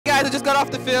guys who just got off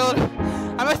the field.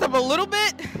 I messed up a little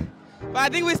bit, but I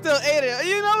think we still ate it.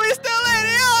 You know, we still ate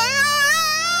it.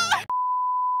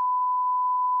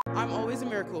 Yeah. I'm always a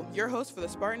miracle, your host for the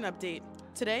Spartan Update.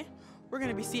 Today, we're going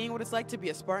to be seeing what it's like to be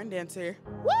a Spartan dancer.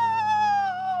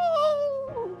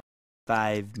 Woo!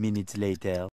 5 minutes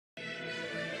later.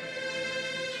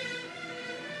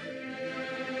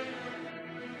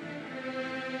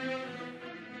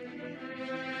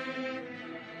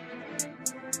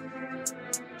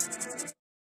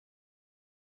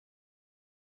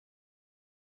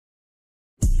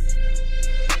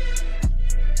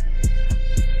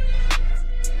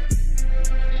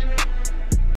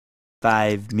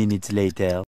 Five minutes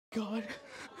later. God.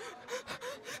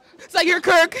 Is that your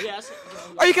Kirk? Yes.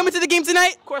 Are you coming to the game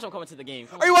tonight? Of course I'm coming to the game.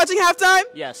 Are you watching halftime?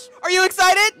 Yes. Are you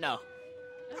excited? No.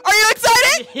 Are you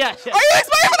excited? Yes. Are you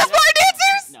excited for the Spartan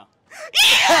dancers? No.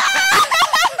 Yeah!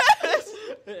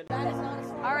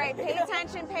 All right, pay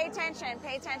attention, pay attention,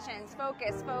 pay attention.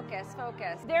 Focus, focus,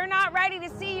 focus. They're not ready to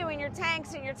see you in your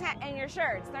tanks and your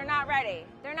shirts. They're not ready.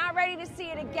 They're not ready to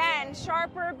see it again.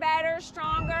 Sharper, better,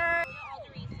 stronger.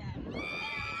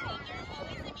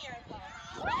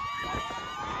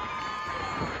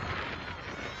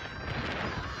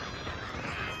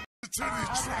 Yep,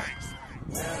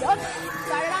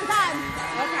 started on time.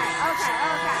 Okay.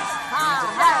 Ha,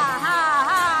 ha, ha,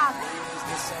 ha.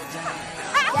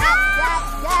 Get.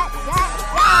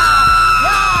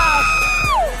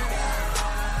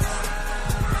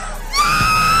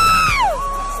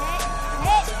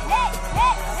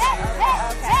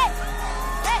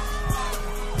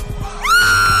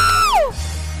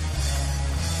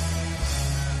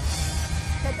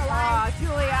 Hit the line.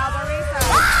 Julia Alvarez.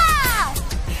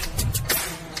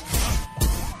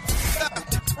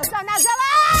 Let's go,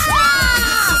 Nazilla!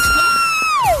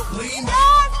 Lean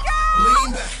back.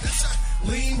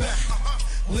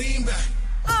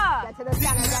 Get to the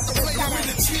center,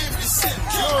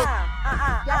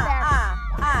 Get there.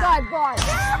 Good boy.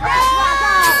 Yes,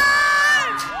 Rocco!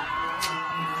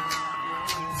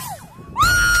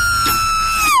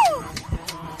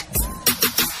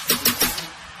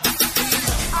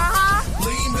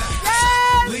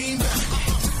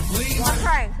 One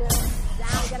try.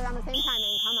 Down, get it on the same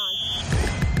timing. Come on.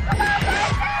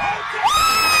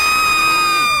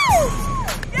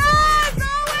 Yes,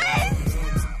 always!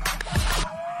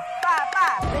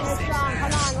 Five. Finish strong.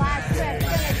 Come on, last twist.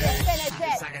 Finish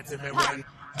it. Pop.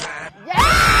 Yeah!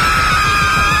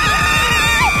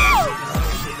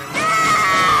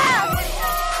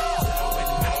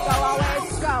 Go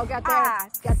always. Go. Get there.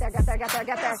 Get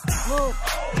there. Move.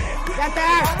 Get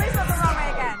there. Always up the wrong way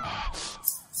again.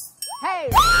 Hey.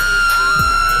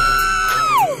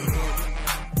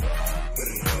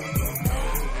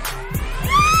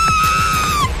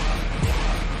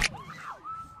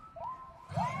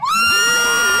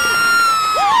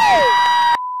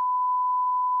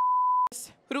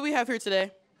 Who do we have here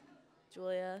today?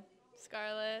 Julia.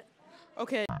 Scarlett.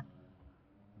 Okay.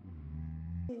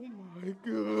 Very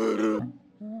good.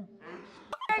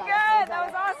 That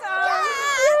was awesome.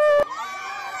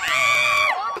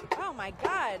 Oh my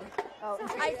God. Oh,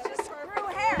 I just grew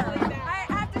hair. I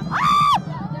have to.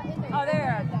 Oh,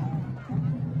 there.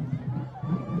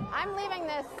 I'm leaving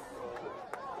this.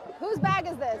 Whose bag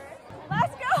is this?